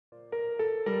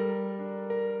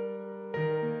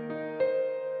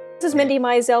This is Mindy,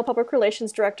 Mizell, Public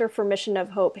Relations Director for Mission of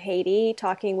Hope Haiti,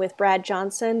 talking with Brad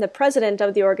Johnson, the president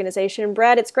of the organization.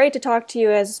 Brad, it's great to talk to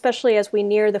you, especially as we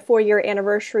near the 4-year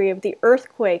anniversary of the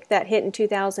earthquake that hit in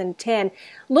 2010.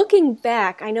 Looking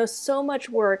back, I know so much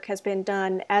work has been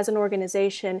done as an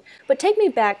organization, but take me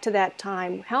back to that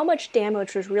time. How much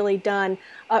damage was really done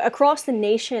across the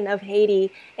nation of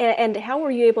Haiti, and how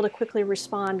were you able to quickly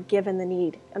respond given the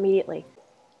need immediately?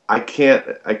 I can't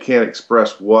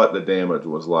express what the damage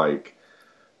was like.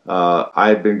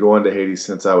 I've been going to Haiti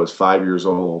since I was 5 years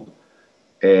old,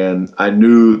 and I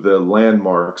knew the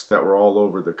landmarks that were all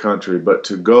over the country. But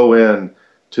to go in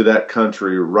to that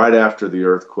country right after the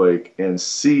earthquake and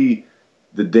see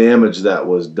the damage that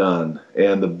was done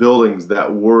and the buildings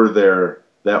that were there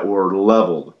that were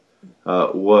leveled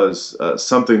was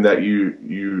something that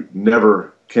you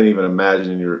never can even imagine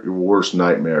in your worst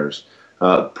nightmares.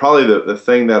 Probably the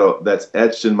thing that's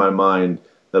etched in my mind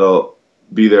that'll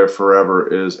be there forever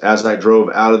is as I drove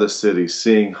out of the city,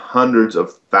 seeing hundreds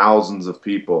of thousands of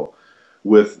people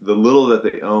with the little that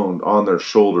they owned on their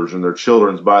shoulders and their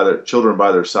children by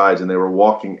their sides, and they were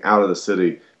walking out of the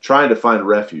city trying to find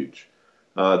refuge.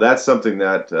 That's something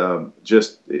that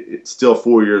it's still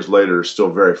 4 years later is still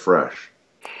very fresh.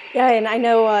 Yeah, and I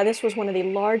know this was one of the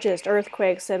largest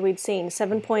earthquakes that we'd seen,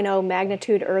 7.0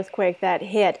 magnitude earthquake that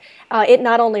hit. It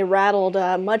not only rattled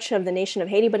much of the nation of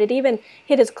Haiti, but it even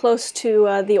hit as close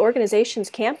to the organization's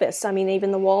campus. I mean,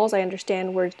 even the walls, I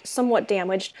understand, were somewhat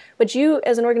damaged. But you,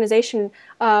 as an organization,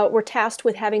 were tasked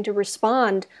with having to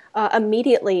respond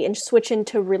immediately and switch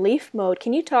into relief mode.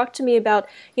 Can you talk to me about,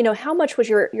 how much was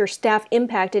your staff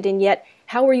impacted, and yet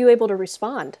how were you able to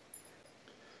respond?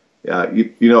 Yeah,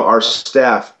 our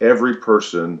staff, every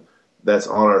person that's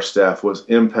on our staff was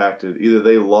impacted. Either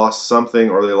they lost something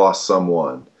or they lost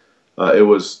someone. It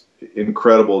was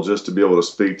incredible just to be able to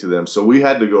speak to them. So we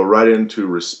had to go right into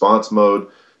response mode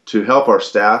to help our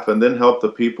staff and then help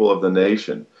the people of the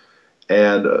nation.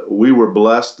 And we were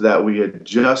blessed that we had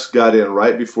just got in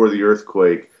right before the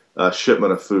earthquake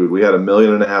shipment of food. We had 1.5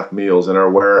 million meals in our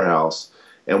warehouse,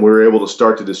 and we were able to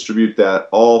start to distribute that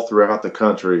all throughout the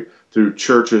country through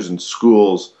churches and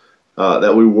schools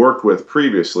that we worked with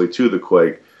previously to the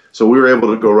quake. So we were able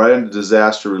to go right into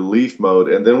disaster relief mode,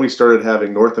 and then we started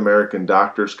having North American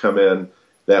doctors come in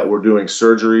that were doing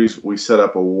surgeries. We set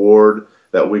up a ward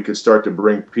that we could start to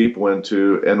bring people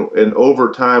into, and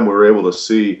over time we were able to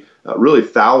see really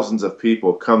thousands of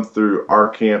people come through our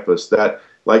campus that,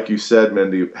 like you said,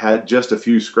 Mindy, had just a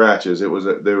few scratches. There was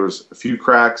a few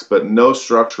cracks, but no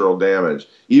structural damage,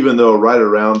 even though right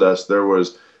around us there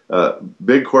was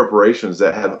big corporations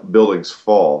that had buildings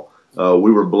fall.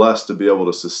 We were blessed to be able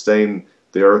to sustain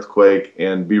the earthquake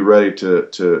and be ready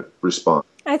to respond.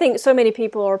 I think so many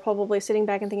people are probably sitting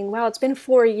back and thinking, wow, it's been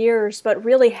 4 years, but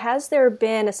really, has there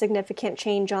been a significant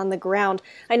change on the ground?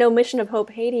 I know Mission of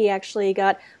Hope Haiti actually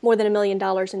got more than $1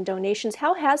 million in donations.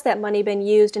 How has that money been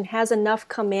used, and has enough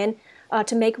come in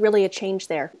to make really a change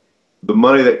there? The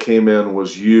money that came in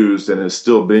was used and is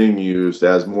still being used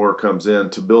as more comes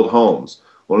in to build homes.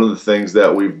 One of the things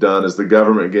that we've done is the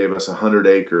government gave us 100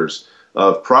 acres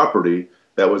of property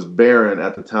that was barren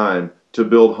at the time to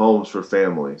build homes for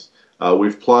families.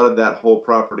 We've plotted that whole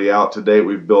property out. To date,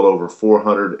 we've built over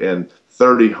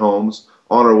 430 homes,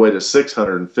 on our way to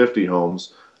 650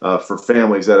 homes for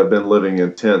families that have been living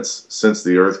in tents since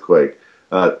the earthquake.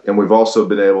 And we've also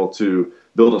been able to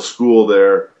build a school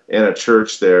there and a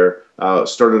church there,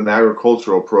 started an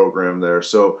agricultural program there.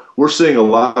 So we're seeing a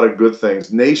lot of good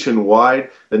things nationwide.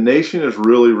 The nation is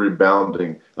really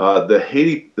rebounding.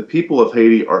 The people of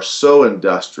Haiti are so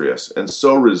industrious and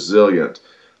so resilient.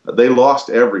 They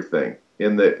lost everything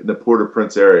in the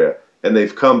Port-au-Prince area, and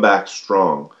they've come back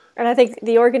strong. And I think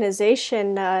the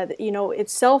organization,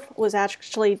 itself was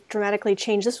actually dramatically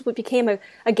changed. This became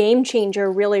a game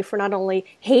changer, really, for not only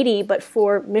Haiti, but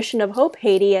for Mission of Hope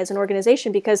Haiti as an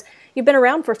organization, because you've been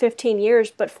around for 15 years,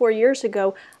 but 4 years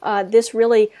ago, this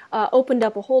really opened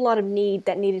up a whole lot of need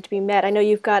that needed to be met. I know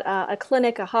you've got a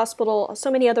clinic, a hospital,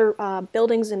 so many other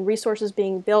buildings and resources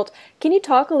being built. Can you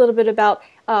talk a little bit about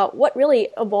what really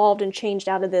evolved and changed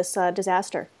out of this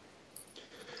disaster?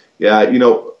 Yeah,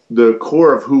 the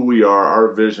core of who we are,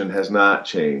 our vision has not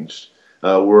changed.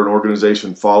 We're an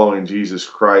organization following Jesus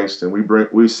Christ, and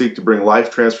we seek to bring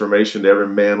life transformation to every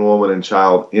man, woman, and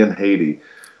child in Haiti.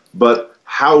 But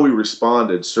how we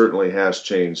responded certainly has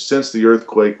changed. Since the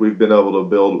earthquake, we've been able to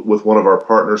build, with one of our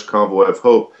partners, Convoy of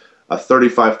Hope, a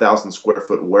 35,000 square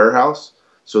foot warehouse.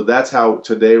 So that's how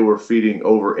today we're feeding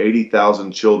over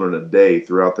 80,000 children a day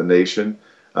throughout the nation.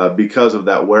 Because of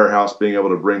that warehouse being able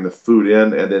to bring the food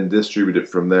in and then distribute it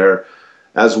from there.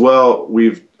 As well,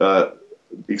 we've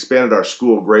expanded our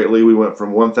school greatly. We went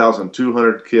from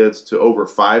 1,200 kids to over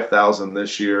 5,000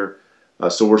 this year.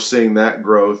 So we're seeing that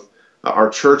growth. Our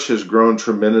church has grown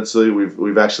tremendously.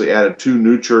 We've actually added 2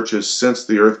 new churches since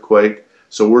the earthquake.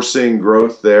 So we're seeing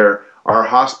growth there. Our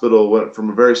hospital went from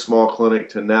a very small clinic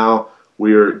to now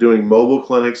we are doing mobile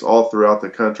clinics all throughout the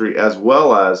country, as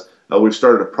well as we've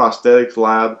started a prosthetics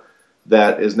lab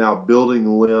that is now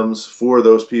building limbs for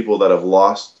those people that have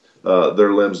lost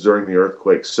their limbs during the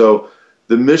earthquake. So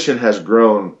the mission has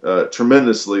grown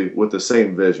tremendously with the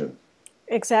same vision.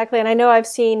 Exactly, and I know I've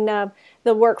seen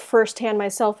the work firsthand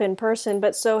myself in person,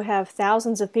 but so have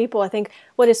thousands of people. I think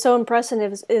what is so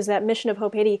impressive is that Mission of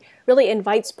Hope Haiti really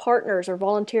invites partners or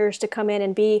volunteers to come in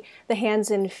and be the hands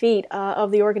and feet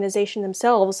of the organization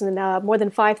themselves. And more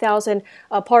than 5,000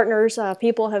 partners,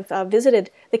 people have visited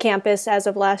the campus as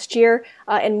of last year,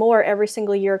 and more every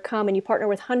single year come. And you partner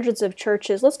with hundreds of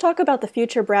churches. Let's talk about the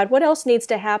future, Brad. What else needs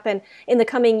to happen in the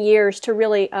coming years to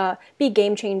really be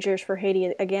game changers for Haiti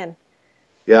again?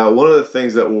 Yeah, one of the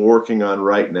things that we're working on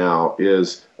right now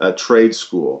is a trade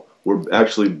school. We're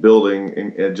actually building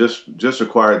and just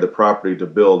acquired the property to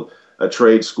build a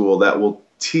trade school that will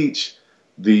teach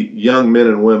the young men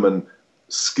and women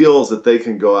skills that they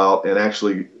can go out and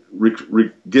actually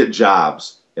get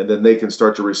jobs, and then they can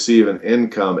start to receive an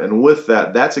income. And with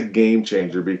that, that's a game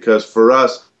changer, because for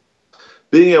us,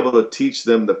 being able to teach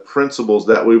them the principles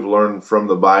that we've learned from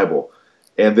the Bible,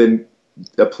 and then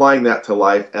applying that to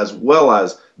life, as well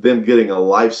as them getting a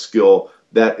life skill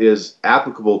that is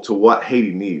applicable to what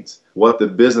Haiti needs, what the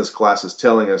business class is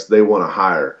telling us they want to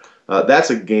hire. That's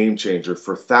a game changer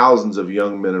for thousands of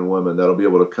young men and women that'll be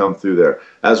able to come through there.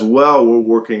 As well, we're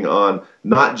working on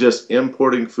not just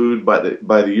importing food. By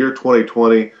the year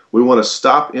 2020, we want to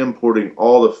stop importing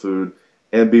all the food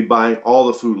and be buying all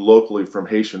the food locally from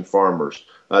Haitian farmers.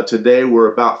 Today,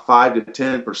 we're about 5 to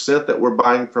 10% that we're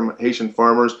buying from Haitian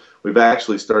farmers. We've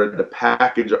actually started to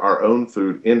package our own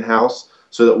food in-house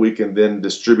so that we can then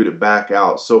distribute it back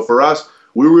out. So for us,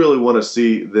 we really want to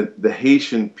see the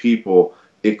Haitian people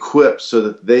equipped so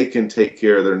that they can take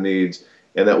care of their needs,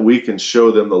 and that we can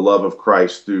show them the love of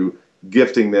Christ through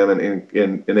gifting them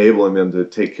and enabling them to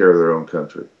take care of their own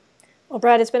country. Well,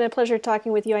 Brad, it's been a pleasure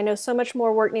talking with you. I know so much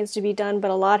more work needs to be done,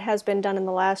 but a lot has been done in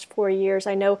the last 4 years.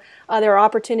 I know there are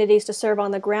opportunities to serve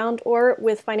on the ground or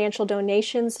with financial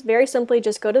donations. Very simply,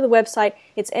 just go to the website.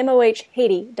 It's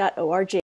mohhaiti.org.